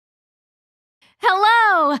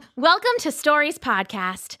Hello! Welcome to Stories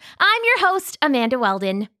Podcast. I'm your host, Amanda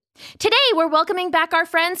Weldon. Today, we're welcoming back our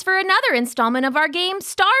friends for another installment of our game,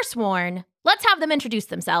 Starsworn. Let's have them introduce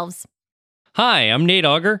themselves. Hi, I'm Nate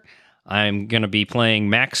Auger. I'm going to be playing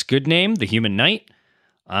Max Goodname, the Human Knight.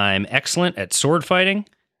 I'm excellent at sword fighting.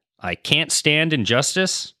 I can't stand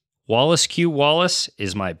injustice. Wallace Q. Wallace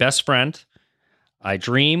is my best friend. I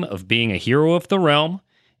dream of being a hero of the realm,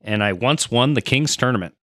 and I once won the King's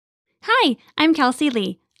Tournament. Hi, I'm Kelsey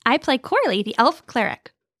Lee. I play Corley, the elf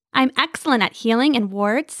cleric. I'm excellent at healing and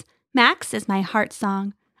wards. Max is my heart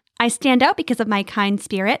song. I stand out because of my kind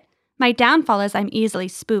spirit. My downfall is I'm easily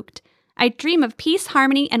spooked. I dream of peace,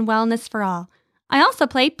 harmony, and wellness for all. I also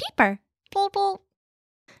play Peeper.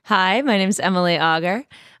 Hi, my name's Emily Auger.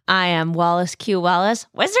 I am Wallace Q. Wallace,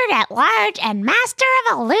 Wizard at Large and Master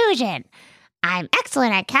of Illusion. I'm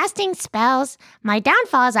excellent at casting spells. My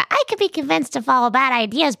downfall is that I could be convinced to follow bad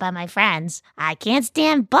ideas by my friends. I can't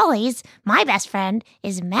stand bullies. My best friend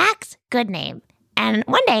is Max Goodname. And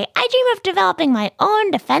one day, I dream of developing my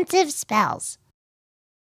own defensive spells.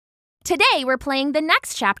 Today, we're playing the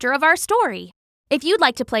next chapter of our story. If you'd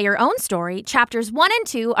like to play your own story, chapters 1 and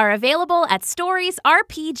 2 are available at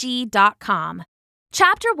storiesrpg.com.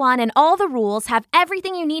 Chapter 1 and all the rules have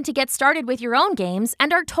everything you need to get started with your own games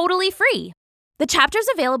and are totally free. The chapters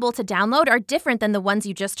available to download are different than the ones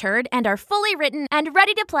you just heard and are fully written and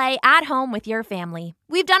ready to play at home with your family.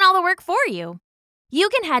 We've done all the work for you. You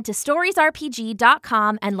can head to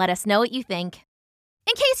storiesrpg.com and let us know what you think.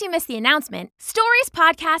 In case you missed the announcement, Stories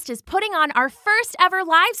Podcast is putting on our first ever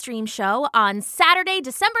live stream show on Saturday,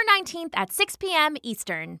 December 19th at 6 p.m.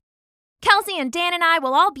 Eastern. Kelsey and Dan and I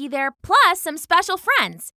will all be there, plus some special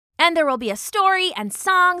friends. And there will be a story and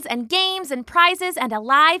songs and games and prizes and a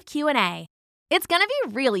live Q&A. It's going to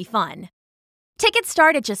be really fun. Tickets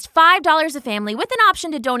start at just $5 a family with an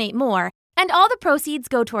option to donate more, and all the proceeds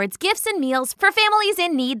go towards gifts and meals for families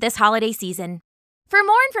in need this holiday season. For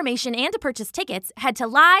more information and to purchase tickets, head to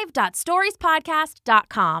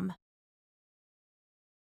live.storiespodcast.com.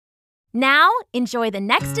 Now, enjoy the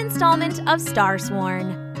next installment of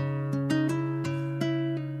Starsworn.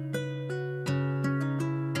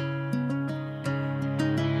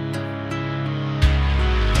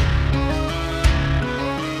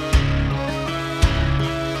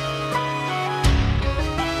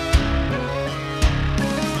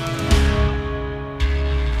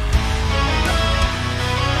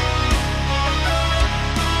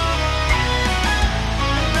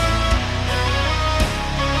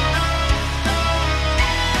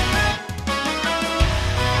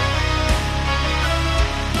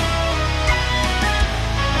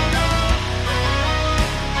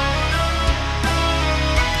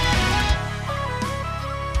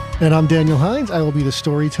 And I'm Daniel Hines. I will be the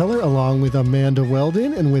storyteller along with Amanda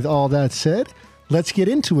Weldon. And with all that said, let's get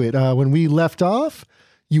into it. When we left off,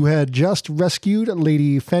 you had just rescued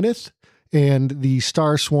Lady Feneth and the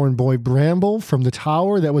Starsworn boy Bramble from the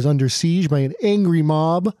tower that was under siege by an angry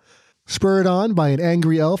mob, spurred on by an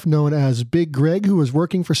angry elf known as Big Greg, who was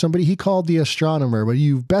working for somebody he called the Astronomer. But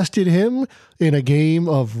you bested him in a game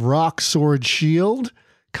of rock, sword, shield.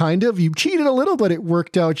 Kind of. You cheated a little, but it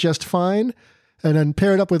worked out just fine. And then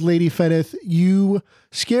paired up with Lady Feneth, you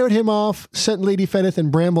scared him off, sent Lady Feneth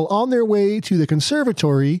and Bramble on their way to the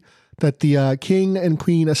conservatory that the king and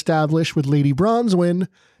queen established with Lady Bronzewyn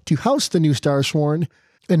to house the new Starsworn.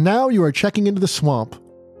 And now you are checking into the swamp.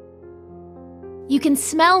 You can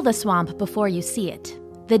smell the swamp before you see it.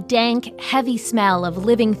 The dank, heavy smell of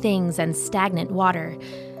living things and stagnant water.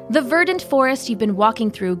 The verdant forest you've been walking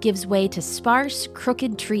through gives way to sparse,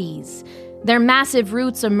 crooked trees. Their massive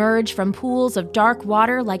roots emerge from pools of dark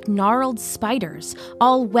water like gnarled spiders,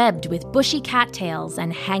 all webbed with bushy cattails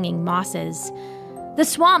and hanging mosses. The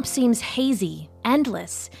swamp seems hazy,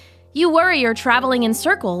 endless. You worry you're traveling in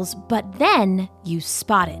circles, but then you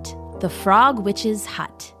spot it, the Frog Witch's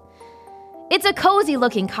hut. It's a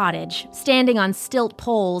cozy-looking cottage, standing on stilt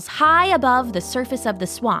poles high above the surface of the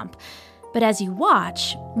swamp. But as you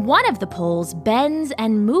watch, one of the poles bends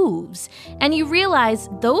and moves, and you realize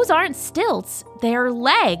those aren't stilts, they're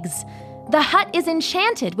legs. The hut is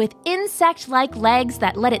enchanted with insect-like legs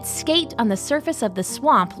that let it skate on the surface of the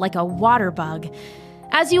swamp like a water bug.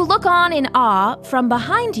 As you look on in awe, from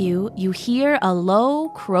behind you, you hear a low,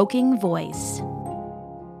 croaking voice.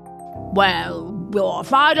 Well, you're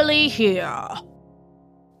finally here.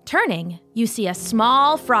 Turning, you see a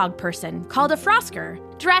small frog person called a Frosker,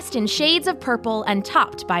 dressed in shades of purple and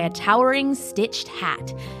topped by a towering stitched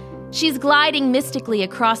hat. She's gliding mystically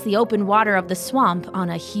across the open water of the swamp on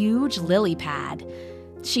a huge lily pad.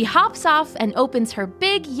 She hops off and opens her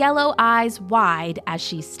big yellow eyes wide as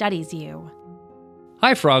she studies you.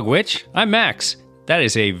 Hi, Frog Witch. I'm Max. That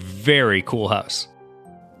is a very cool house.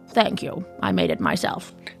 Thank you. I made it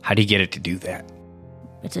myself. How do you get it to do that?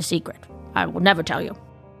 It's a secret. I will never tell you.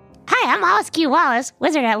 Hi, I'm Wallace Q. Wallace,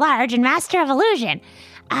 Wizard at Large and Master of Illusion.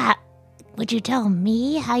 Would you tell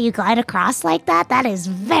me how you glide across like that? That is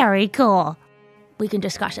very cool. We can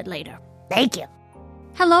discuss it later. Thank you.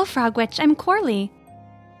 Hello, Frog Witch. I'm Corley.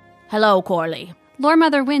 Hello, Corley. Lore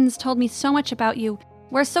Mother Winds told me so much about you.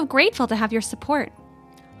 We're so grateful to have your support.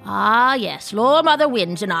 Ah, yes. Lore Mother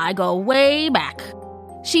Winds and I go way back.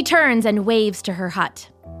 She turns and waves to her hut.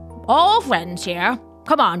 All friends here.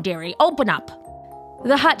 Come on, dearie, open up.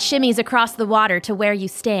 The hut shimmies across the water to where you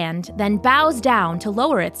stand, then bows down to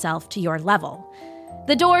lower itself to your level.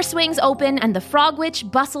 The door swings open and the Frog Witch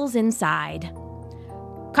bustles inside.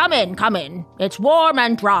 Come in. It's warm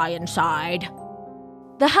and dry inside.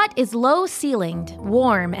 The hut is low-ceilinged,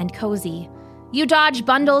 warm and cozy. You dodge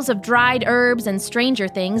bundles of dried herbs and stranger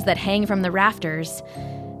things that hang from the rafters.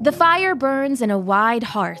 The fire burns in a wide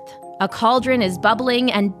hearth. A cauldron is bubbling,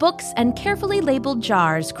 and books and carefully labeled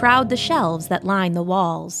jars crowd the shelves that line the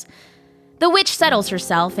walls. The witch settles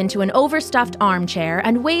herself into an overstuffed armchair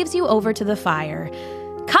and waves you over to the fire.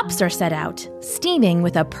 Cups are set out, steaming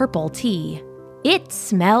with a purple tea. It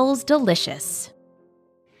smells delicious.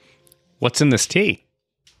 What's in this tea?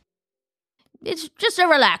 It's just a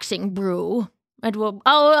relaxing brew.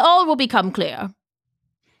 All will become clear.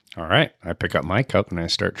 All right. I pick up my cup and I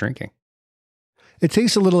start drinking. It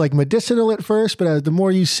tastes a little like medicinal at first, but the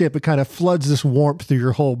more you sip, it kind of floods this warmth through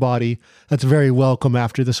your whole body. That's very welcome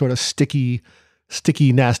after the sort of sticky,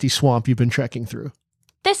 nasty swamp you've been trekking through.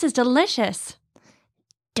 This is delicious.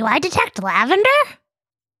 Do I detect lavender?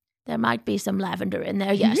 There might be some lavender in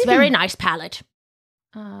there, yes. Very nice palate.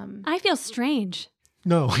 I feel strange.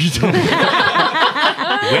 No, you don't.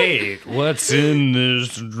 Wait, what's in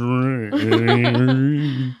this drink?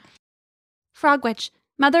 Frog Witch,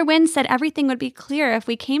 Mother Wind said everything would be clear if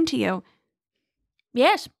we came to you.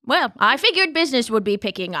 Yes, well, I figured business would be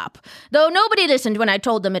picking up, though nobody listened when I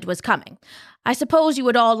told them it was coming. I suppose you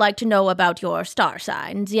would all like to know about your star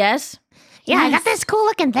signs, yes? Yeah, I got this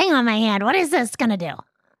cool-looking thing on my hand. What is this gonna do?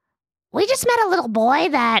 We just met a little boy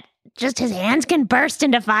that just his hands can burst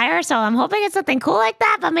into fire, so I'm hoping it's something cool like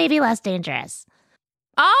that, but maybe less dangerous.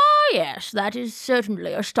 Ah, yes, that is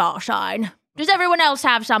certainly a star sign. Does everyone else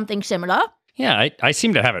have something similar? Yeah, I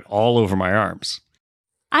seem to have it all over my arms.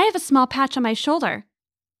 I have a small patch on my shoulder.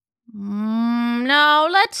 Now,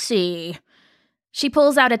 let's see. She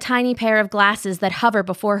pulls out a tiny pair of glasses that hover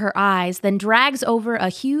before her eyes, then drags over a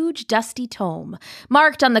huge, dusty tome,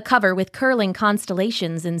 marked on the cover with curling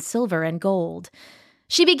constellations in silver and gold.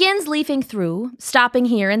 She begins leafing through, stopping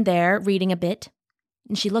here and there, reading a bit,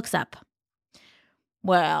 and she looks up.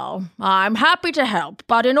 Well, I'm happy to help,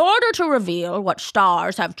 but in order to reveal what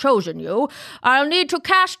stars have chosen you, I'll need to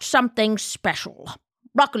cast something special.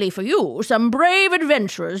 Luckily for you, some brave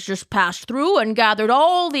adventurers just passed through and gathered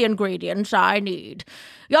all the ingredients I need.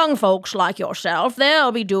 Young folks like yourself,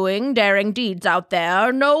 they'll be doing daring deeds out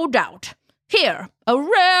there, no doubt. Here, a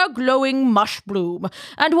rare glowing mush bloom,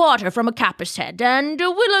 and water from a cappus head, and a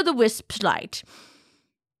will-o'-the-wisp's light.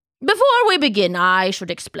 Before we begin, I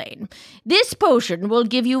should explain. This potion will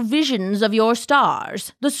give you visions of your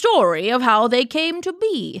stars, the story of how they came to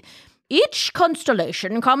be. Each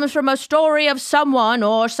constellation comes from a story of someone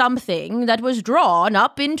or something that was drawn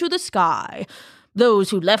up into the sky. Those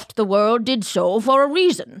who left the world did so for a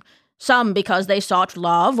reason. Some because they sought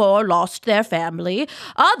love or lost their family,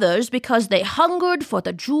 others because they hungered for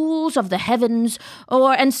the jewels of the heavens,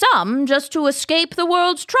 and some just to escape the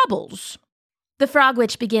world's troubles. The Frog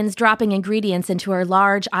Witch begins dropping ingredients into her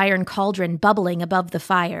large iron cauldron bubbling above the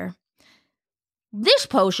fire. This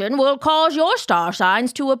potion will cause your star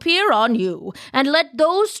signs to appear on you, and let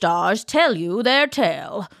those stars tell you their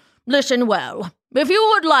tale. Listen well. If you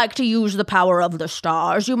would like to use the power of the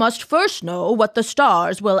stars, you must first know what the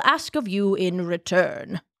stars will ask of you in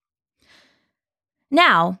return.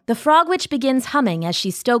 Now, the Frog Witch begins humming as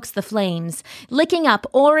she stokes the flames, licking up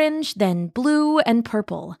orange, then blue and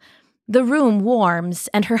purple. The room warms,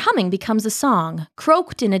 and her humming becomes a song,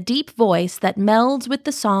 croaked in a deep voice that melds with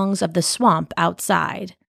the songs of the swamp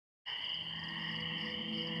outside.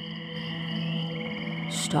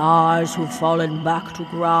 Stars who've fallen back to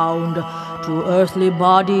ground, to earthly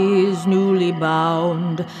bodies newly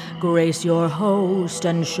bound, grace your host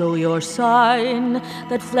and show your sign,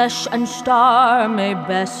 that flesh and star may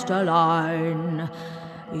best align.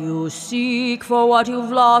 You seek for what you've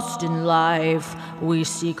lost in life. We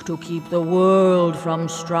seek to keep the world from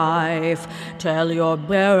strife. Tell your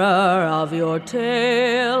bearer of your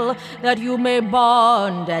tale, that you may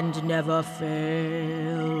bond and never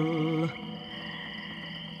fail.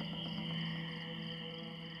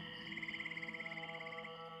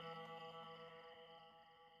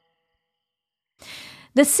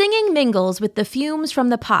 The singing mingles with the fumes from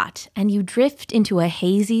the pot, and you drift into a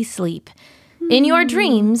hazy sleep. In your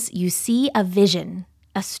dreams, you see a vision,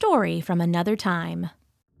 a story from another time.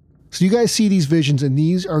 So you guys see these visions, and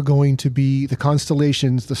these are going to be the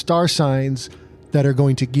constellations, the star signs that are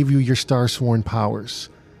going to give you your Starsworn powers.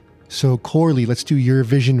 So Corley, let's do your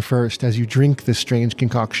vision first as you drink this strange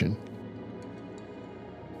concoction.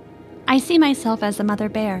 I see myself as a mother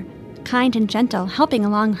bear, kind and gentle, helping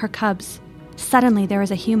along her cubs. Suddenly there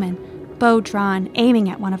is a human, bow drawn, aiming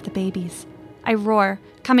at one of the babies. I roar,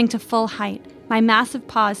 coming to full height, my massive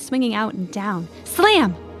paws swinging out and down.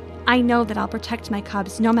 Slam! I know that I'll protect my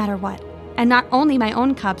cubs no matter what, and not only my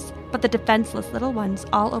own cubs, but the defenseless little ones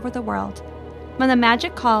all over the world. When the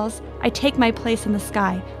magic calls, I take my place in the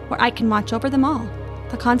sky, where I can watch over them all,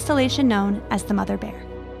 the constellation known as the Mother Bear.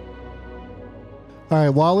 All right,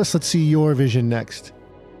 Wallace, let's see your vision next.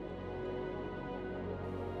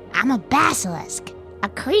 I'm a basilisk, a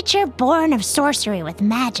creature born of sorcery with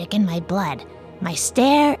magic in my blood. My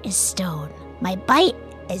stare is stone. My bite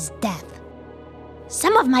is death.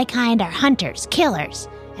 Some of my kind are hunters, killers,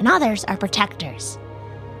 and others are protectors.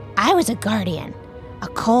 I was a guardian, a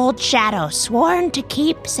cold shadow sworn to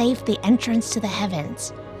keep safe the entrance to the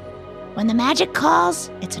heavens. When the magic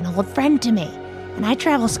calls, it's an old friend to me, and I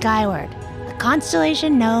travel skyward, the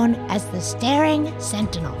constellation known as the Staring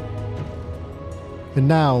Sentinel. And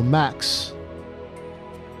now, Max.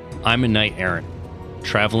 I'm a knight errant,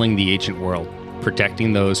 traveling the ancient world,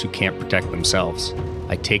 protecting those who can't protect themselves.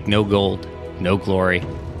 I take no gold, no glory,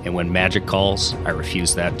 and when magic calls, I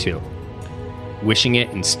refuse that too, wishing it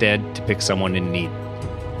instead to pick someone in need.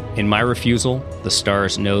 In my refusal, the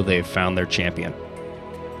stars know they've found their champion.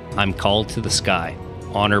 I'm called to the sky,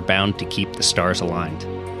 honor-bound to keep the stars aligned,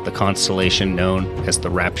 the constellation known as the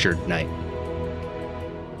Raptured Knight.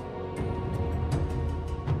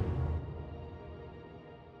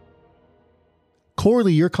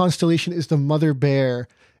 Corley, your constellation is the Mother Bear,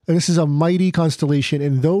 and this is a mighty constellation,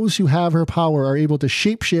 and those who have her power are able to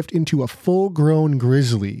shapeshift into a full-grown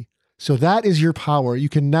grizzly. So that is your power. You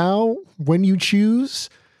can now, when you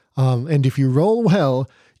choose, and if you roll well,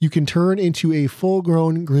 you can turn into a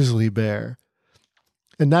full-grown grizzly bear.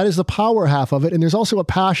 And that is the power half of it, and there's also a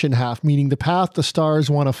passion half, meaning the path the stars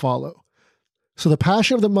want to follow. So the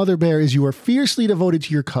passion of the Mother Bear is you are fiercely devoted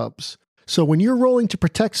to your cubs. So when you're rolling to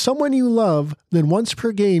protect someone you love, then once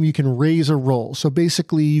per game you can raise a roll. So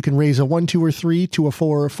basically you can raise a 1, 2, or 3 to a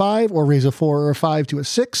 4 or 5, or raise a 4 or a 5 to a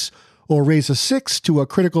 6, or raise a 6 to a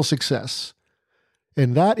critical success.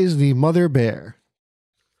 And that is the Mother Bear.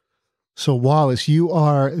 So Wallace, you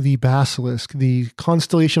are the Basilisk, the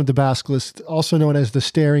constellation of the Basilisk, also known as the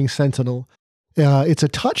Staring Sentinel. It's a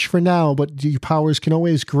touch for now, but your powers can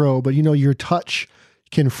always grow. But you know, your touch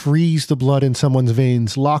can freeze the blood in someone's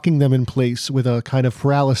veins, locking them in place with a kind of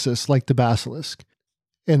paralysis like the Basilisk.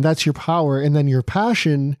 And that's your power. And then your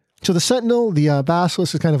passion. So the Sentinel, the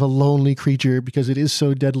Basilisk, is kind of a lonely creature because it is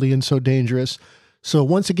so deadly and so dangerous. So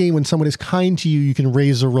once again, when someone is kind to you, you can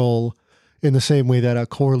raise a roll in the same way that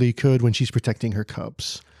Corley could when she's protecting her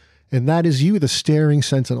cubs. And that is you, the Staring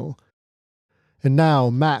Sentinel. And now,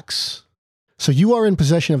 Max. So you are in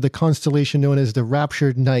possession of the constellation known as the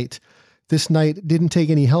Raptured Knight. This knight didn't take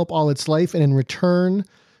any help all its life, and in return,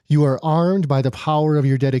 you are armed by the power of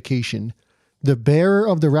your dedication. The bearer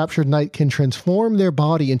of the Raptured Knight can transform their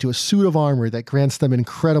body into a suit of armor that grants them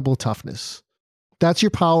incredible toughness. That's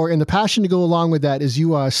your power, and the passion to go along with that is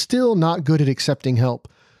you are still not good at accepting help.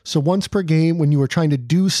 So once per game, when you are trying to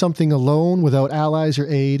do something alone without allies or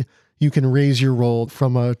aid, you can raise your roll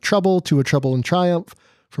from a trouble to a trouble and triumph,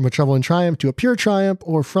 from a trouble and triumph to a pure triumph,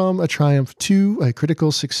 or from a triumph to a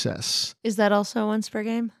critical success. Is that also once per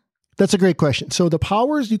game? That's a great question. So the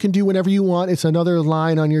powers you can do whenever you want. It's another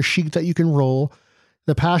line on your sheet that you can roll.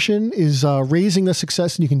 The passion is raising the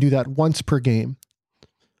success, and you can do that once per game.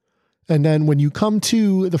 And then when you come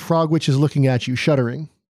to the frog witch is looking at you, shuddering.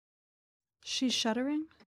 She's shuddering?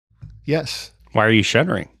 Yes. Why are you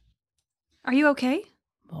shuddering? Are you okay?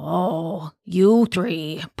 Oh, you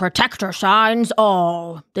three, protector signs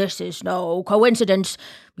all. This is no coincidence.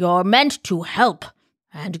 You're meant to help.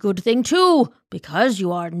 And good thing too, because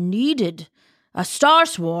you are needed. A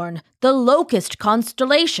Starsworn, the locust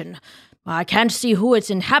constellation. I can't see who it's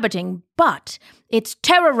inhabiting, but it's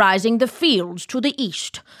terrorizing the fields to the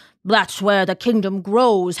east. That's where the kingdom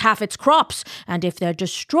grows half its crops, and if they're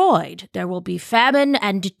destroyed, there will be famine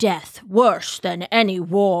and death worse than any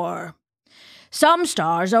war. Some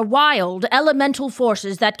stars are wild, elemental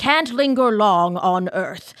forces that can't linger long on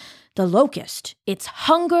Earth. The locust, it's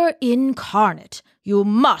hunger incarnate. You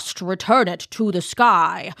must return it to the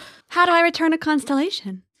sky. How do I return a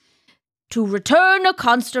constellation? To return a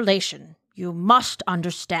constellation, you must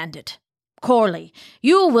understand it. Corley,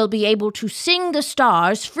 you will be able to sing the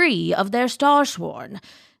stars free of their Starsworn.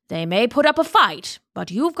 They may put up a fight, but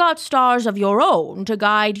you've got stars of your own to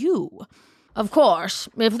guide you. Of course,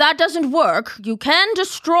 if that doesn't work, you can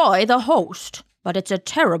destroy the host, but it's a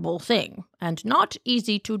terrible thing, and not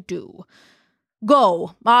easy to do.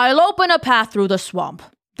 Go, I'll open a path through the swamp.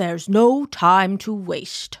 There's no time to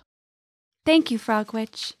waste. Thank you, Frog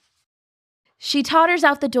Witch. She totters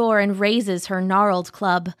out the door and raises her gnarled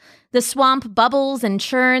club. The swamp bubbles and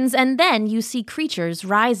churns, and then you see creatures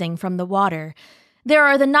rising from the water. There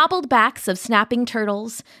are the knobbled backs of snapping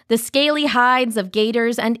turtles, the scaly hides of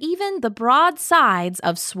gators, and even the broad sides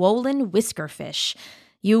of swollen whiskerfish.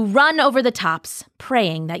 You run over the tops,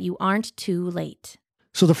 praying that you aren't too late.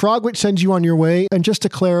 So the Frog Witch sends you on your way, and just to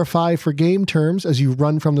clarify for game terms, as you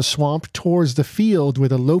run from the swamp towards the field where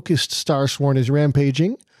the locust Starsworn is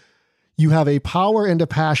rampaging, you have a power and a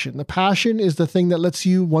passion. The passion is the thing that lets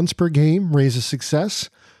you, once per game, raise a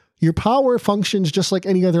success. Your power functions just like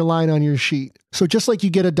any other line on your sheet. So just like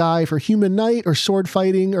you get a die for human knight or sword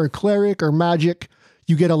fighting or cleric or magic,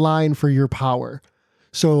 you get a line for your power.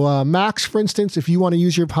 So Max, for instance, if you want to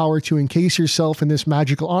use your power to encase yourself in this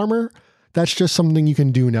magical armor, that's just something you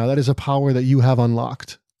can do now. That is a power that you have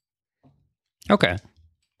unlocked. Okay.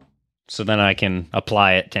 So then I can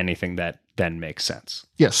apply it to anything that then makes sense.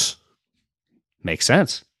 Yes. Makes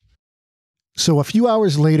sense. So a few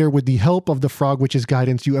hours later, with the help of the Frog Witch's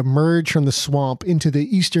guidance, you emerge from the swamp into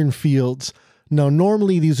the eastern fields. Now,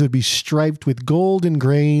 normally these would be striped with golden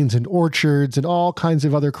grains and orchards and all kinds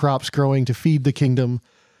of other crops growing to feed the kingdom.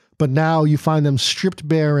 But now you find them stripped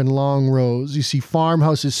bare in long rows. You see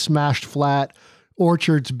farmhouses smashed flat,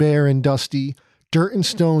 orchards bare and dusty, dirt and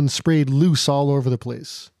stone sprayed loose all over the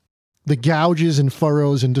place. The gouges and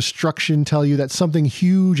furrows and destruction tell you that something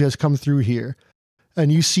huge has come through here. And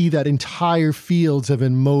you see that entire fields have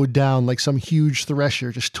been mowed down like some huge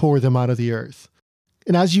thresher just tore them out of the earth.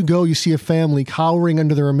 And as you go, you see a family cowering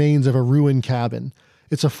under the remains of a ruined cabin.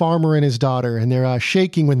 It's a farmer and his daughter, and they're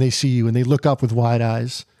shaking when they see you, and they look up with wide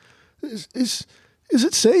eyes. Is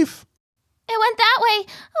it safe? It went that way.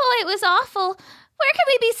 Oh, it was awful. Where can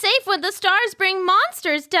we be safe when the stars bring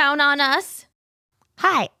monsters down on us?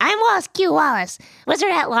 Hi, I'm Wallace Q. Wallace, Wizard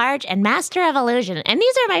at Large and Master of Illusion, and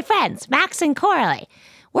these are my friends, Max and Coralie.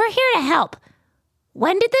 We're here to help.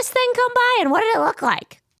 When did this thing come by, and what did it look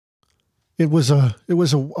like? It was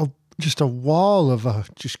just a wall of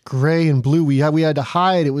just gray and blue. We had to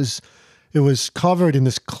hide. It was covered in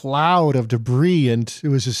this cloud of debris, and it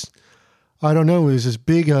was just, I don't know, it was this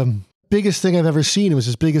big, biggest thing I've ever seen. It was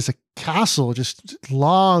as big as a castle, just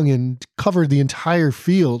long and covered the entire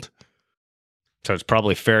field. So it's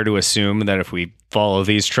probably fair to assume that if we follow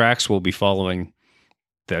these tracks, we'll be following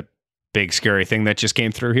the big scary thing that just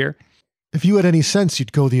came through here. If you had any sense,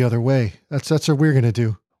 you'd go the other way. That's what we're going to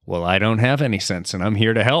do. Well, I don't have any sense, and I'm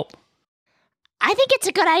here to help. I think it's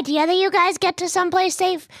a good idea that you guys get to someplace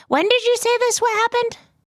safe. When did you say this? What happened?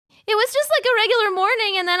 It was just like a regular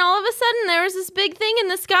morning, and then all of a sudden there was this big thing in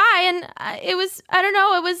the sky, and it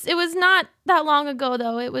was not that long ago,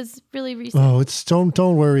 though. It was really recent. Oh,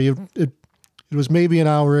 don't worry. It was maybe an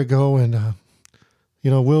hour ago, and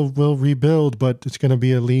we'll rebuild, but it's going to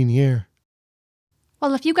be a lean year.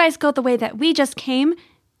 Well, if you guys go the way that we just came,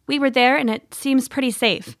 we were there, and it seems pretty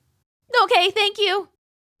safe. Okay, thank you.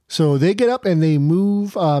 So they get up and they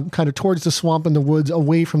move kind of towards the swamp and the woods,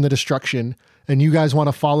 away from the destruction. And you guys want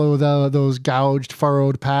to follow those gouged,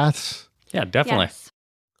 furrowed paths? Yeah, definitely. Yes.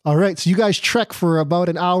 All right, so you guys trek for about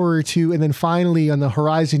an hour or two, and then finally on the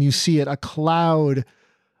horizon you see it, a cloud.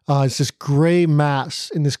 It's this gray mass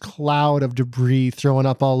in this cloud of debris thrown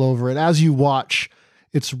up all over. And as you watch,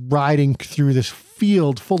 it's riding through this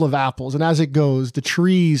field full of apples. And as it goes, the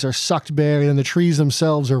trees are sucked bare, and then the trees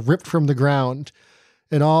themselves are ripped from the ground.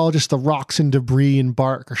 And all just the rocks and debris and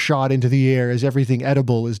bark are shot into the air as everything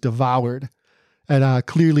edible is devoured. And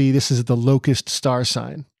clearly this is the locust star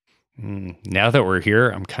sign. Now that we're here,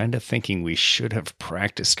 I'm kind of thinking we should have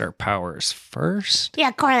practiced our powers first.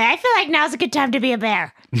 Yeah, Coralie, I feel like now's a good time to be a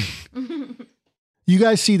bear. You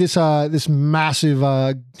guys see this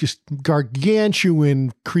massive, just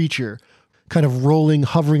gargantuan creature kind of rolling,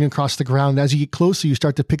 hovering across the ground. As you get closer, you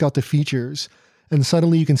start to pick out the features, and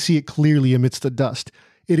suddenly you can see it clearly amidst the dust.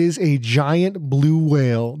 It is a giant blue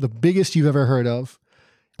whale, the biggest you've ever heard of.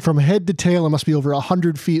 From head to tail, it must be over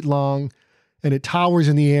 100 feet long, and it towers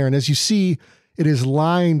in the air. And as you see, it is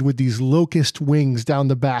lined with these locust wings down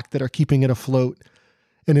the back that are keeping it afloat.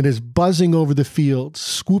 And it is buzzing over the field,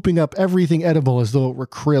 swooping up everything edible as though it were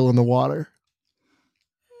krill in the water.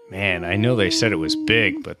 Man, I know they said it was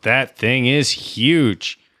big, but that thing is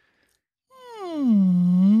huge.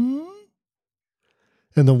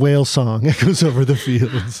 And the whale song echoes over the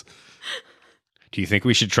fields. Do you think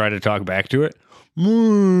we should try to talk back to it?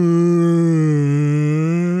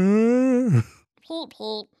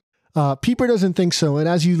 Peeper doesn't think so, and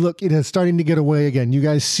as you look, it is starting to get away again. You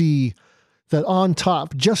guys see that on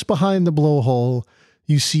top, just behind the blowhole,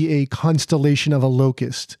 you see a constellation of a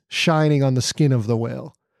locust shining on the skin of the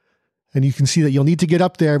whale. And you can see that you'll need to get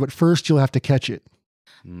up there, but first you'll have to catch it.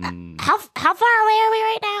 How far away are we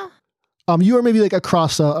right now? You are maybe like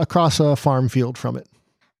across a farm field from it.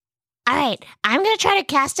 All right, I'm going to try to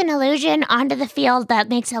cast an illusion onto the field that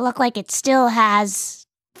makes it look like it still has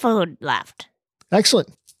food left. Excellent.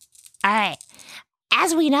 All right.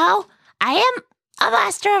 As we know, I am a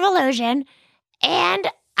master of illusion, and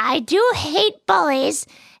I do hate bullies,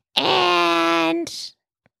 and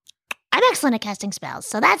I'm excellent at casting spells,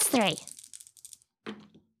 so that's 3.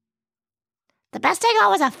 The best I got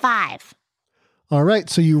was a 5. All right,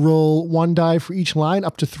 so you roll 1 die for each line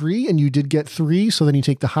up to 3, and you did get 3, so then you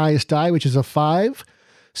take the highest die, which is a 5.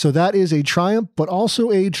 So that is a triumph, but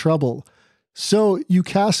also a trouble. So you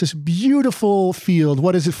cast this beautiful field.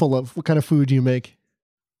 What is it full of? What kind of food do you make?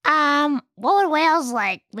 What would whales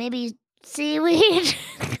like? Maybe seaweed?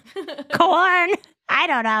 Corn? I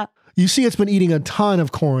don't know. You see it's been eating a ton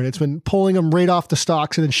of corn. It's been pulling them right off the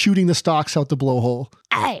stalks and then shooting the stalks out the blowhole.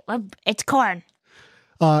 All right, well, it's corn.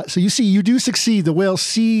 So you see, you do succeed. The whale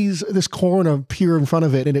sees this corn appear in front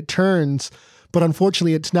of it and it turns, but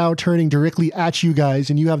unfortunately it's now turning directly at you guys,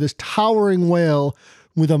 and you have this towering whale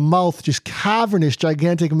with a mouth, just cavernous,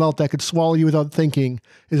 gigantic mouth that could swallow you without thinking,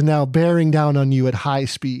 is now bearing down on you at high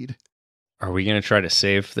speed. Are we going to try to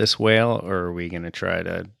save this whale, or are we going to try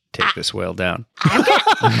to take this whale down? I'm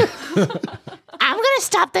gonna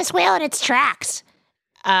stop this whale in its tracks.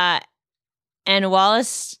 And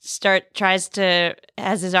Wallace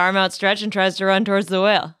has his arm outstretched and tries to run towards the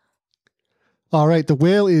whale. All right, the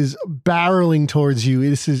whale is barreling towards you.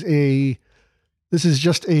 This is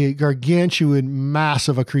just a gargantuan mass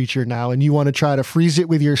of a creature now, and you want to try to freeze it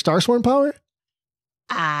with your Starsworn power?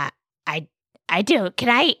 I do. Can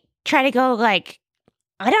I try to go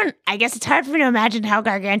I guess it's hard for me to imagine how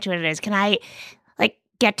gargantuan it is. Can I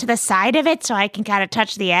get to the side of it so I can kind of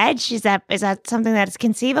touch the edge? Is that something that is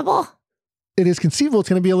conceivable? It is conceivable. It's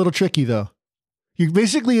going to be a little tricky though.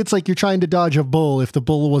 It's like you're trying to dodge a bull if the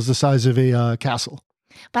bull was the size of a castle.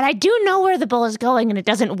 But I do know where the bull is going and it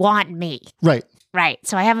doesn't want me. Right. Right.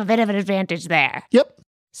 So I have a bit of an advantage there. Yep.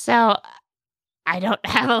 So I don't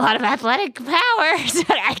have a lot of athletic powers,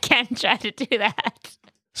 but I can try to do that.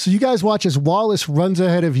 So you guys watch as Wallace runs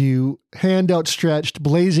ahead of you, hand outstretched,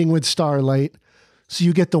 blazing with starlight. So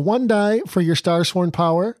you get the 1 die for your Starsworn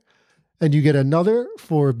power, and you get another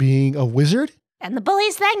for being a wizard. And the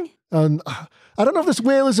bullies thing? I don't know if this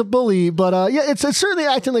whale is a bully, but yeah, it's certainly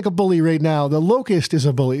acting like a bully right now. The locust is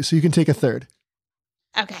a bully, so you can take a 3rd.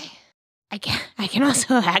 Okay. I can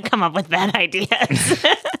also come up with bad ideas.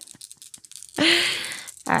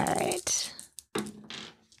 All right.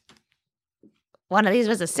 One of these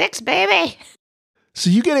was a 6, baby. So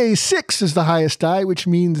you get a 6 as the highest die, which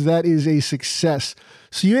means that is a success.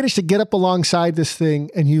 So you manage to get up alongside this thing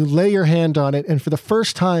and you lay your hand on it. And for the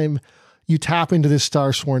first time, you tap into this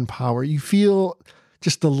Starsworn power. You feel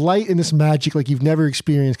just the light and this magic like you've never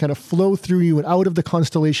experienced kind of flow through you and out of the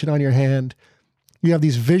constellation on your hand. You have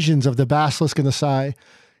these visions of the basilisk in the sky.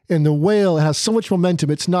 And the whale has so much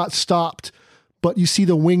momentum, it's not stopped. But you see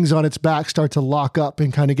the wings on its back start to lock up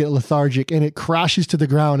and kind of get lethargic, and it crashes to the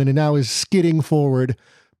ground and it now is skidding forward,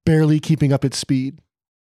 barely keeping up its speed.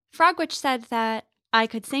 Frogwitch said that I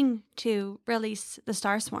could sing to release the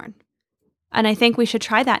Starsworn. And I think we should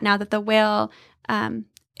try that now that the whale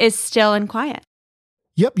is still in quiet.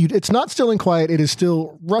 Yep, it's not still in quiet. It is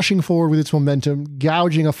still rushing forward with its momentum,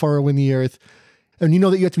 gouging a furrow in the earth. And you know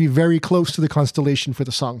that you have to be very close to the constellation for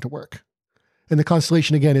the song to work. And the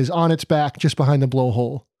constellation, again, is on its back, just behind the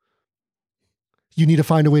blowhole. You need to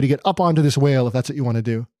find a way to get up onto this whale if that's what you want to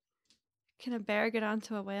do. Can a bear get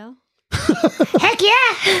onto a whale? Heck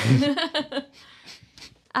yeah!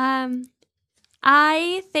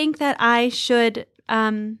 I think that I should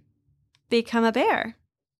become a bear.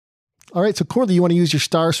 All right, so Corley, you want to use your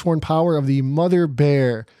Starsworn power of the Mother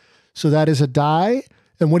Bear. So that is a die.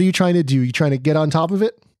 And what are you trying to do? You trying to get on top of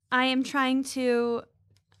it? I am trying to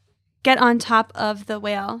get on top of the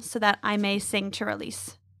whale so that I may sing to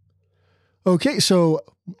release. Okay, so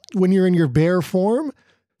when you're in your bear form,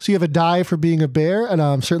 so you have a die for being a bear,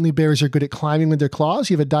 and certainly bears are good at climbing with their claws.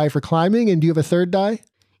 You have a die for climbing, and do you have a third die?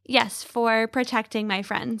 Yes, for protecting my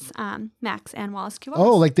friends, Max and Wallace Q. Wallace.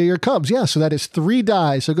 Oh, like they're your cubs. Yeah, so that is 3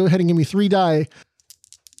 die. So go ahead and give me 3 die.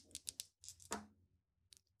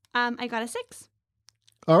 I got a 6.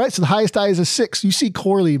 All right, so the highest die is a 6. You see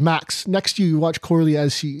Corley, Max, next to you, watch Corley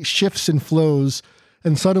as he shifts and flows.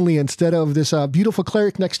 And suddenly, instead of this beautiful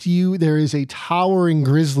cleric next to you, there is a towering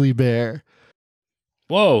grizzly bear.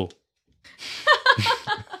 Whoa.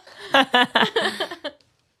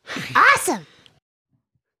 Awesome.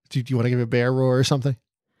 Do you want to give a bear roar or something?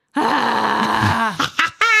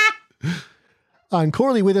 On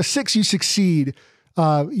Corley, with a 6, you succeed.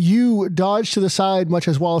 You dodge to the side, much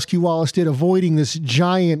as Wallace Q. Wallace did, avoiding this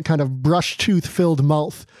giant kind of brush tooth-filled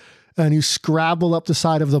mouth. And you scrabble up the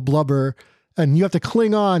side of the blubber, and you have to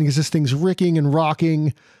cling on because this thing's ricking and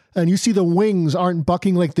rocking. And you see the wings aren't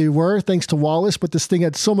bucking like they were, thanks to Wallace, but this thing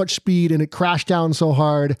had so much speed and it crashed down so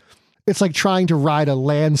hard. It's like trying to ride a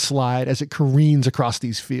landslide as it careens across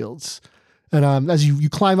these fields. And as you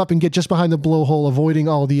climb up and get just behind the blowhole, avoiding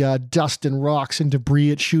all the dust and rocks and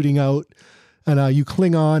debris it's shooting out, and you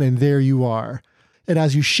cling on, and there you are. And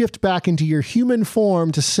as you shift back into your human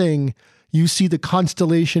form to sing, you see the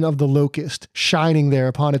constellation of the locust shining there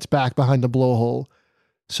upon its back behind the blowhole.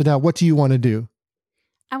 So now what do you want to do?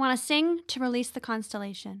 I want to sing to release the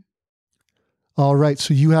constellation. All right,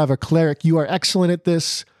 so you have a cleric. You are excellent at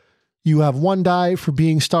this. You have 1 die for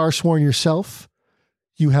being Starsworn yourself.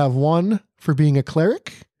 You have 1 for being a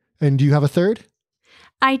cleric. And do you have a third?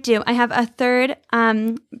 I do. I have a third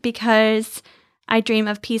because I dream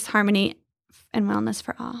of peace, harmony, and wellness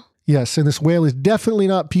for all. Yes, and this whale is definitely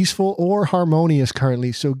not peaceful or harmonious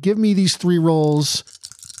currently. So give me these 3 rolls.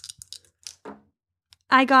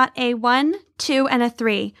 I got a 1, 2, and a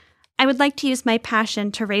 3. I would like to use my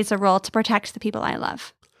passion to raise a roll to protect the people I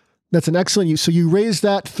love. That's an excellent use. So you raise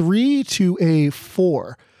that 3 to a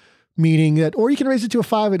 4, meaning that, or you can raise it to a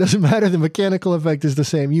 5. It doesn't matter. The mechanical effect is the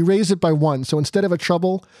same. You raise it by 1. So instead of a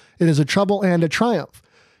trouble, it is a trouble and a triumph.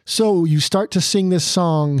 So you start to sing this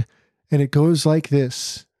song, and it goes like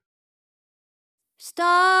this. Starsworn,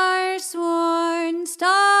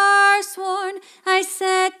 Starsworn, I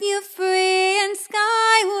set you free and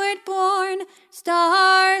skyward borne.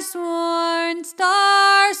 Starsworn,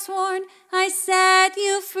 Starsworn, I set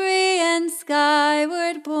you free and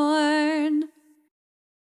skyward borne.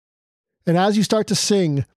 And as you start to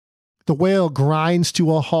sing, the whale grinds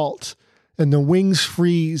to a halt, and the wings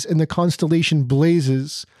freeze, and the constellation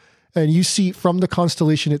blazes. And you see from the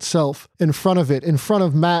constellation itself, in front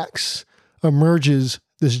of Max, emerges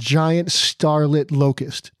this giant starlit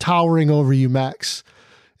locust towering over you, Max.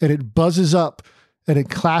 And it buzzes up and it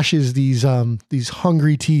clashes these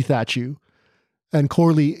hungry teeth at you. And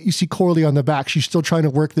Corley, you see Corley on the back. She's still trying to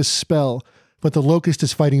work this spell, but the locust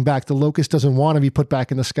is fighting back. The locust doesn't want to be put back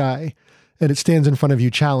in the sky. And it stands in front of you,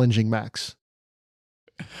 challenging Max.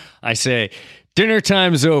 I say, dinner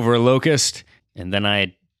time's over, locust. And then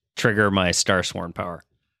I trigger my Starsworn power.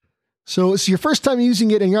 So it's your first time using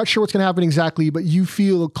it, and you're not sure what's going to happen exactly, but you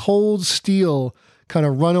feel a cold steel kind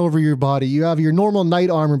of run over your body. You have your normal knight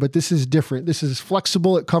armor, but this is different. This is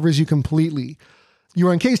flexible. It covers you completely. You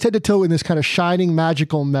are encased head to toe in this kind of shining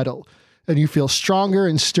magical metal, and you feel stronger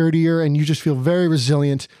and sturdier, and you just feel very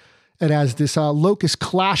resilient. And as this locust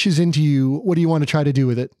clashes into you, what do you want to try to do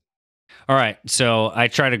with it? All right, so I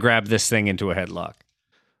try to grab this thing into a headlock.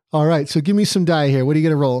 All right, so give me some die here. What are you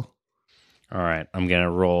going to roll? All right, I'm going to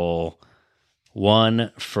roll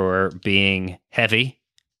 1 for being heavy.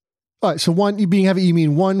 All right, so 1, you being heavy, you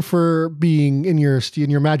mean 1 for being in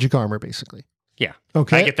your magic armor, basically. Yeah.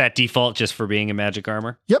 Okay. I get that default just for being in magic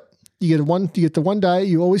armor. Yep. You get the 1 die.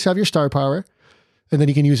 You always have your star power. And then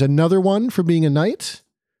you can use another 1 for being a knight.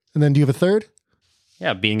 And then do you have a third?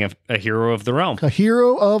 Yeah, being a hero of the realm. A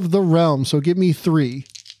hero of the realm. So give me 3.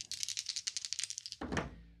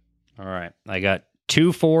 All right. I got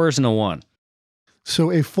 2 4s and a 1.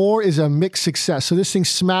 So a 4 is a mixed success. So this thing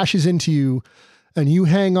smashes into you and you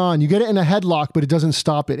hang on. You get it in a headlock, but it doesn't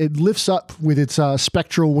stop it. It lifts up with its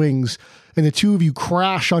spectral wings, and the two of you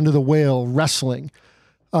crash onto the whale, wrestling.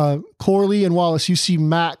 Corley and Wallace, you see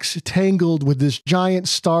Max tangled with this giant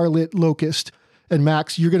starlit locust. And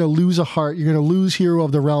Max, you're going to lose a heart. You're going to lose Hero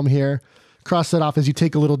of the Realm here. Cross that off as you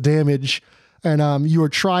take a little damage. And you are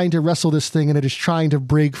trying to wrestle this thing, and it is trying to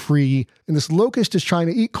break free. And this locust is trying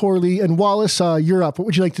to eat Corley. And Wallace, you're up. What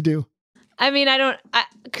would you like to do? I mean, I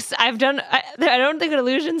don't think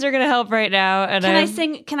illusions are going to help right now. And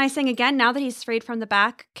Can I sing again now that he's freed from the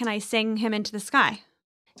back? Can I sing him into the sky?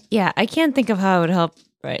 Yeah, I can't think of how it would help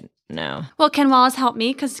right now. Well, can Wallace help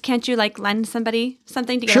me? Because can't you lend somebody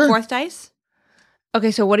something to get Sure. a fourth dice?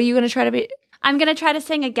 Okay, so what are you going to try to be? I'm going to try to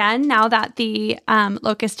sing again now that the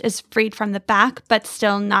locust is freed from the back, but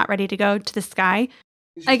still not ready to go to the sky.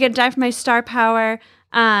 I get a die for my star power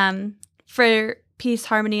for peace,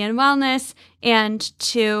 harmony, and wellness, and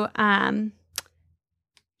to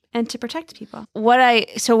protect people.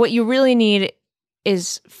 What you really need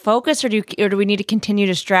is focus, or do we need to continue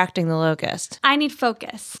distracting the locust? I need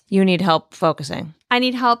focus. You need help focusing. I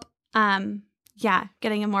need help,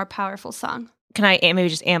 getting a more powerful song. Can I maybe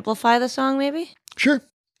just amplify the song, maybe? Sure.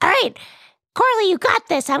 All right, Corley, you got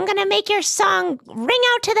this. I'm going to make your song ring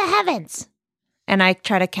out to the heavens. And I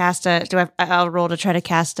try to cast I'll roll to try to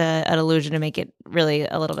cast an illusion to make it really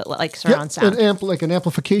a little bit like surround sound. Like an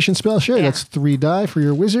amplification spell. Sure, Yeah. That's 3 die for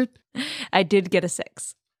your wizard. I did get a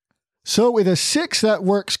 6. So with a 6, that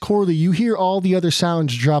works. Corley, you hear all the other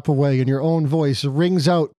sounds drop away, and your own voice rings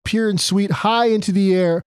out, pure and sweet, high into the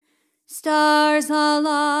air. Stars all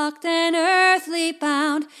locked and earthly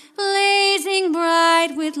bound, blazing bright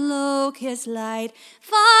with locust light,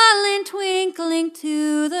 falling twinkling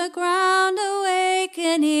to the ground,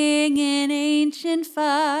 awakening in ancient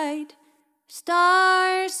fight.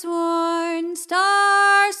 Starsworn,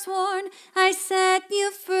 Starsworn, I set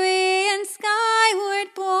you free and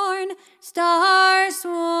skyward borne.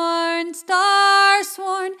 Starsworn,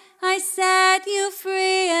 Starsworn, I set you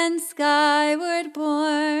free and skyward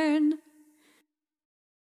borne.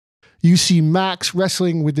 You see Max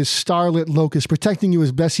wrestling with this starlit locust, protecting you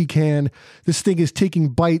as best he can. This thing is taking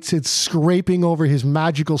bites. It's scraping over his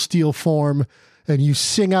magical steel form. And you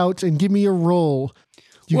sing out and give me a roll.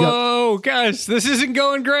 Whoa, guys, this isn't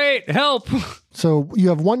going great. Help. So you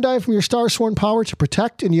have 1 die from your Starsworn power to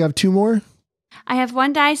protect, and you have 2 more. I have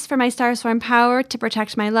 1 dice for my Starsworn power to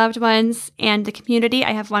protect my loved ones and the community.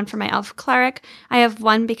 I have 1 for my elf cleric. I have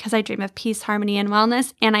 1 because I dream of peace, harmony, and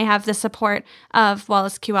wellness. And I have the support of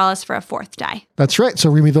Wallace Q. Wallace for a 4th die. That's right. So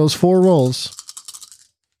read me those 4 rolls.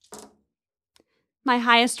 My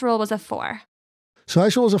highest roll was a 4. So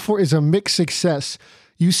highest roll is a 4 is a mixed success.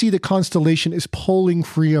 You see the constellation is pulling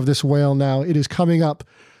free of this whale now. It is coming up.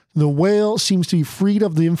 The whale seems to be freed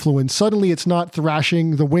of the influence. Suddenly it's not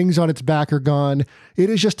thrashing. The wings on its back are gone.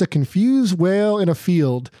 It is just a confused whale in a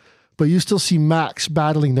field. But you still see Max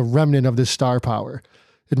battling the remnant of this star power.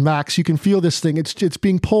 And Max, you can feel this thing. It's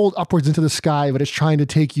being pulled upwards into the sky, but it's trying to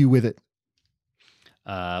take you with it.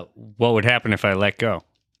 What would happen if I let go?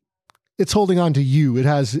 It's holding on to you. It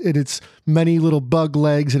has its many little bug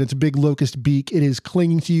legs and its big locust beak. It is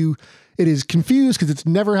clinging to you. It is confused because it's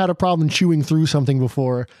never had a problem chewing through something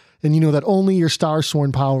before. And you know that only your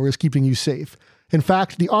Starsworn power is keeping you safe. In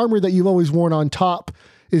fact, the armor that you've always worn on top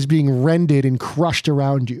is being rended and crushed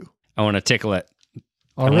around you. I want to tickle it.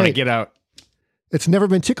 All I want to right. get out. It's never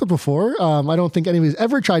been tickled before. I don't think anybody's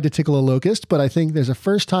ever tried to tickle a locust, but I think there's a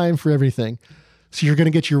first time for everything. So you're going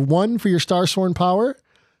to get your 1 for your Starsworn power.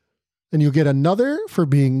 And you'll get another for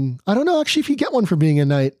being, I don't know actually if you get 1 for being a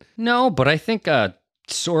knight. No, but I think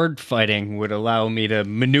sword fighting would allow me to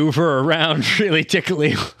maneuver around really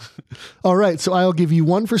tickly. All right, so I'll give you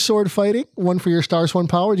 1 for sword fighting, 1 for your Starsworn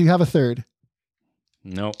power. Do you have a 3rd?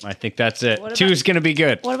 Nope, I think that's it. What about- 2's going to be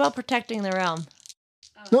good. What about protecting the realm?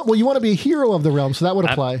 No, well, you want to be a hero of the realm, so that would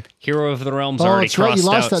apply. Hero of the Realm's Oh, already that's right, you crossed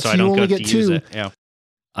lost out, that, so so I you don't only get get to use 2. it. Yeah.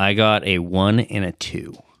 I got a 1 and a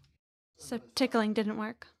 2. So tickling didn't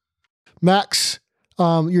work. Max,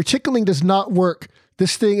 your tickling does not work.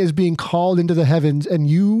 This thing is being called into the heavens, and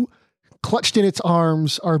you, clutched in its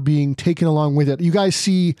arms, are being taken along with it. You guys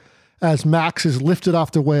see as Max is lifted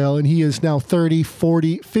off the whale, and he is now 30,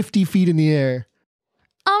 40, 50 feet in the air.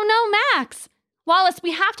 Oh no, Max! Wallace,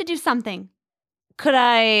 we have to do something. Could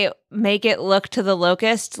I make it look to the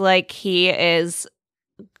locust like he is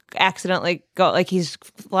accidentally like he's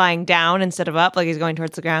flying down instead of up, like he's going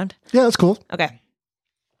towards the ground? Yeah, that's cool. Okay.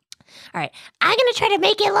 All right, I'm going to try to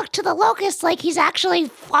make it look to the locust like he's actually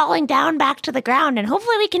falling down back to the ground, and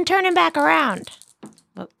hopefully we can turn him back around.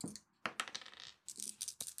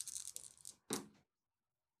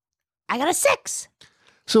 I got a 6.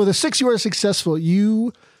 So the 6, you are successful.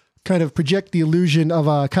 You kind of project the illusion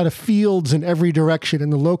of kind of fields in every direction,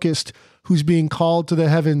 and the locust, who's being called to the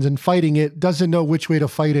heavens and fighting it, doesn't know which way to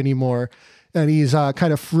fight anymore. And he's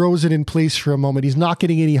kind of frozen in place for a moment. He's not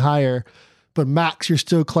getting any higher. But Max, you're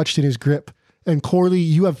still clutched in his grip. And Corley,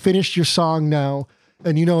 you have finished your song now,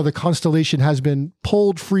 and you know the constellation has been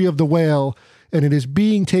pulled free of the whale, and it is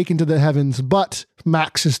being taken to the heavens, but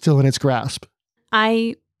Max is still in its grasp.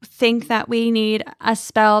 I think that we need a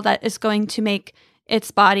spell that is going to make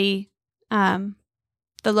its body, the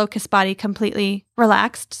locust body, completely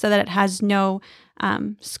relaxed so that it has no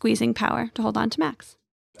squeezing power to hold on to Max.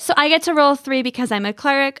 So I get to roll 3 because I'm a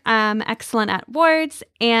cleric. I'm excellent at wards,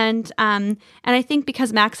 and I think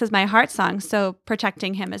because Max is my heart song, so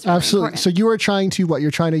protecting him is really Absolutely. important. So you are trying to what? You're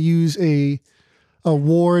trying to use a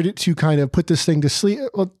ward to kind of put this thing to sleep.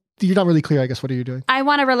 Well, you're not really clear, I guess. What are you doing? I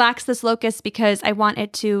want to relax this locust because I want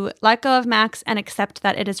it to let go of Max and accept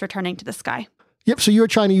that it is returning to the sky. Yep. So you're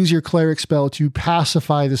trying to use your cleric spell to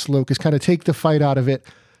pacify this locust, kind of take the fight out of it,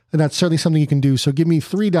 and that's certainly something you can do. So give me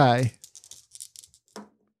 3 die.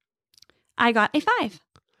 I got a 5.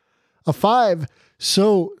 A 5.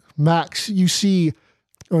 So, Max, you see,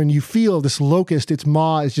 or you feel this locust, its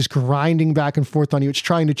maw is just grinding back and forth on you. It's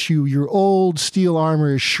trying to chew. Your old steel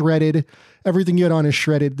armor is shredded. Everything you had on is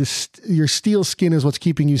shredded. Your steel skin is what's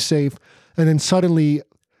keeping you safe. And then suddenly,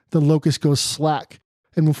 the locust goes slack.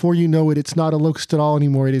 And before you know it, it's not a locust at all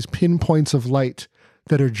anymore. It is pinpoints of light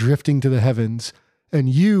that are drifting to the heavens. And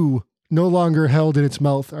you, no longer held in its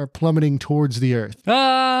mouth, are plummeting towards the earth.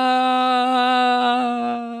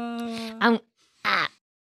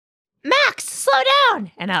 Max, slow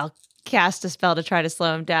down! And I'll cast a spell to try to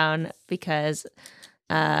slow him down because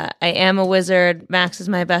I am a wizard. Max is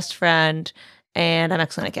my best friend, and I'm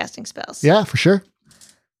excellent at casting spells. Yeah, for sure.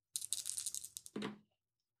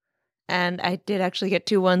 And I did actually get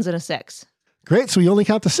 2 1s and a 6. Great. So you only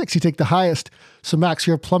count to 6. You take the highest. So Max,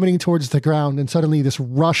 you're plummeting towards the ground, and suddenly this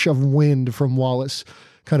rush of wind from Wallace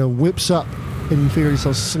kind of whips up, and you figure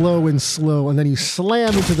yourself slow, and then you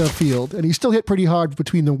slam into the field, and you still hit pretty hard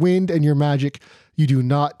between the wind and your magic. You do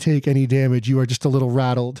not take any damage. You are just a little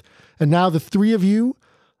rattled. And now the 3 of you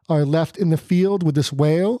are left in the field with this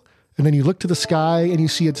whale, and then you look to the sky and you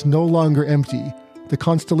see it's no longer empty. The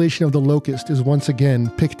constellation of the locust is once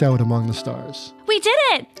again picked out among the stars. We did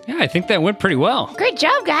it! Yeah, I think that went pretty well. Great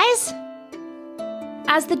job, guys.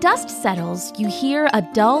 As the dust settles, you hear a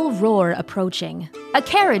dull roar approaching. A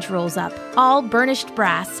carriage rolls up, all burnished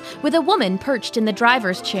brass, with a woman perched in the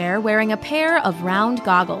driver's chair wearing a pair of round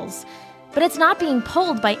goggles. But it's not being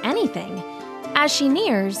pulled by anything. As she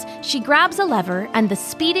nears, she grabs a lever and the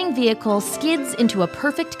speeding vehicle skids into a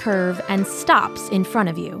perfect curve and stops in front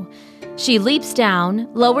of you. She leaps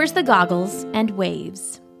down, lowers the goggles, and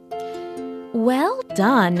waves. Well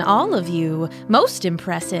done, all of you. Most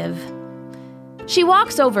impressive. She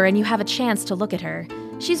walks over and you have a chance to look at her.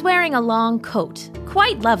 She's wearing a long coat,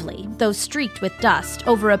 quite lovely, though streaked with dust,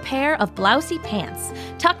 over a pair of blousy pants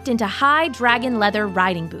tucked into high dragon leather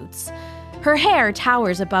riding boots. Her hair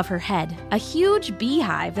towers above her head, a huge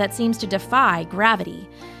beehive that seems to defy gravity.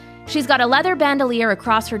 She's got a leather bandolier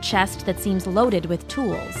across her chest that seems loaded with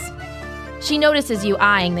tools. She notices you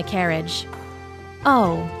eyeing the carriage.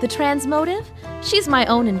 Oh, the transmotive? She's my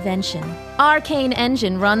own invention. Arcane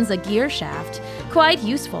engine runs a gear shaft. Quite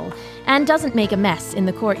useful, and doesn't make a mess in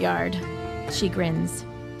the courtyard. She grins.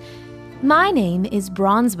 My name is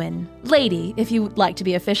Bronzewyn, lady, if you'd like to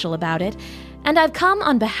be official about it, and I've come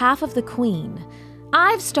on behalf of the Queen.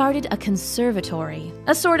 I've started a conservatory,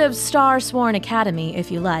 a sort of Starsworn academy,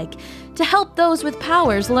 if you like, to help those with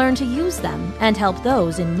powers learn to use them and help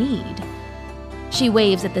those in need. She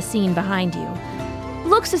waves at the scene behind you.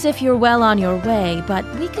 Looks as if you're well on your way, but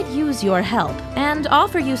we could use your help and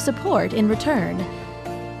offer you support in return.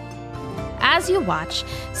 As you watch,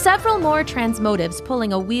 several more transmotives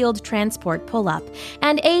pulling a wheeled transport pull up,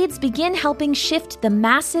 and aides begin helping shift the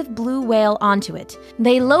massive blue whale onto it.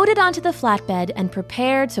 They load it onto the flatbed and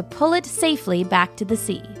prepare to pull it safely back to the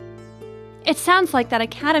sea. It sounds like that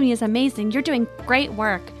academy is amazing. You're doing great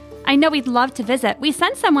work. I know we'd love to visit. We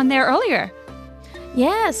sent someone there earlier.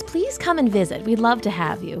 Yes, please come and visit. We'd love to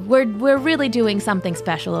have you. We're really doing something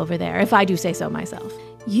special over there, if I do say so myself.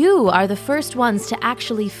 You are the first ones to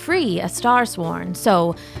actually free a Starsworn,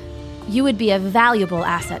 so you would be a valuable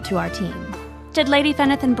asset to our team. Did Lady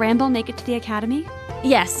Feneth and Bramble make it to the academy?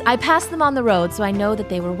 Yes, I passed them on the road, so I know that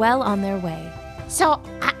they were well on their way. So,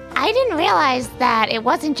 I didn't realize that it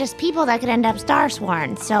wasn't just people that could end up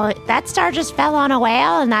Starsworn. So that star just fell on a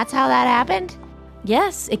whale, and that's how that happened?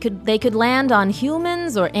 Yes, they could land on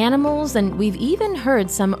humans or animals, and we've even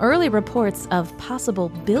heard some early reports of possible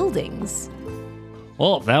buildings.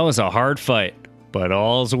 Well, that was a hard fight, but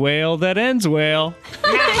all's well that ends well.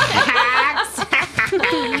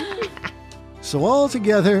 So all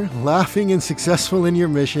together, laughing and successful in your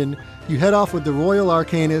mission, you head off with the Royal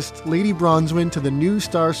Arcanist, Lady Bronzewyn, to the new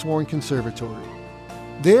Starsworn Conservatory.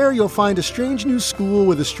 There, you'll find a strange new school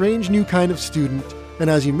with a strange new kind of student, and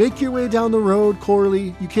as you make your way down the road,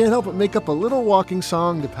 Coralie, you can't help but make up a little walking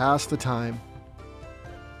song to pass the time.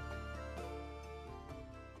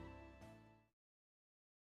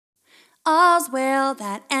 All's well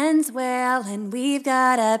that ends well, and we've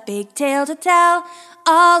got a big tale to tell.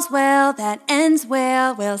 All's well that ends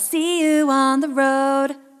well, we'll see you on the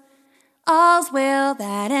road. All's well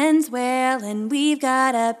that ends well, and we've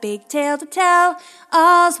got a big tale to tell.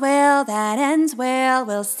 All's well that ends well,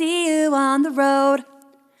 we'll see you on the road.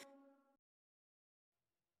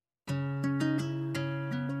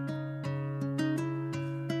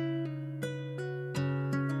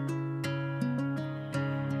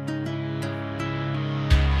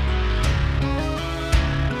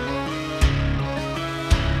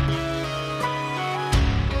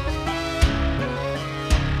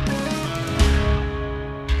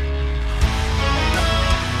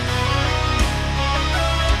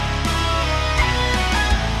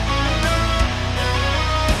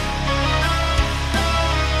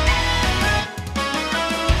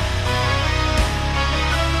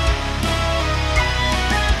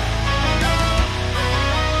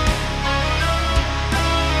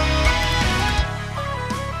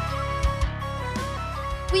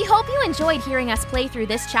 We hope you enjoyed hearing us play through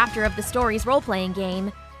this chapter of the Stories role-playing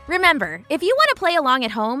game. Remember, if you want to play along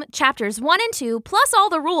at home, chapters 1 and 2, plus all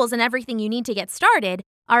the rules and everything you need to get started,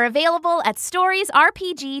 are available at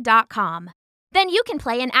storiesrpg.com. Then you can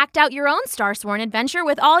play and act out your own Starsworn adventure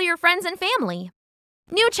with all your friends and family.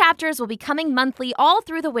 New chapters will be coming monthly all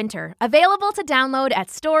through the winter, available to download at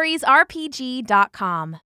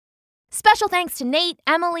storiesrpg.com. Special thanks to Nate,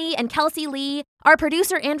 Emily, and Kelsey Lee, our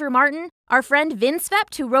producer Andrew Martin, our friend Vin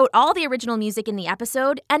Svept, who wrote all the original music in the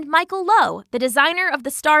episode, and Michael Lowe, the designer of the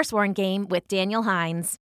Starsworn game with Daniel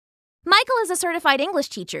Hines. Michael is a certified English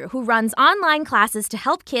teacher who runs online classes to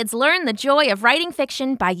help kids learn the joy of writing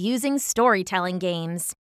fiction by using storytelling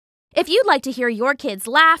games. If you'd like to hear your kids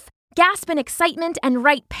laugh, gasp in excitement, and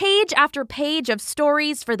write page after page of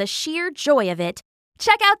stories for the sheer joy of it,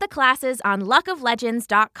 check out the classes on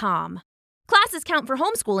luckoflegends.com. Classes count for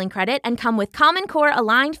homeschooling credit and come with Common Core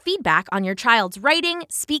aligned feedback on your child's writing,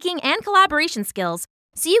 speaking, and collaboration skills,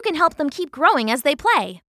 so you can help them keep growing as they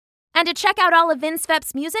play. And to check out all of Vin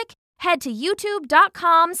Svept's music, head to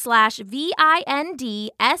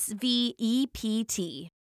youtube.com/VINDSVEPT.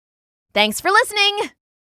 Thanks for listening!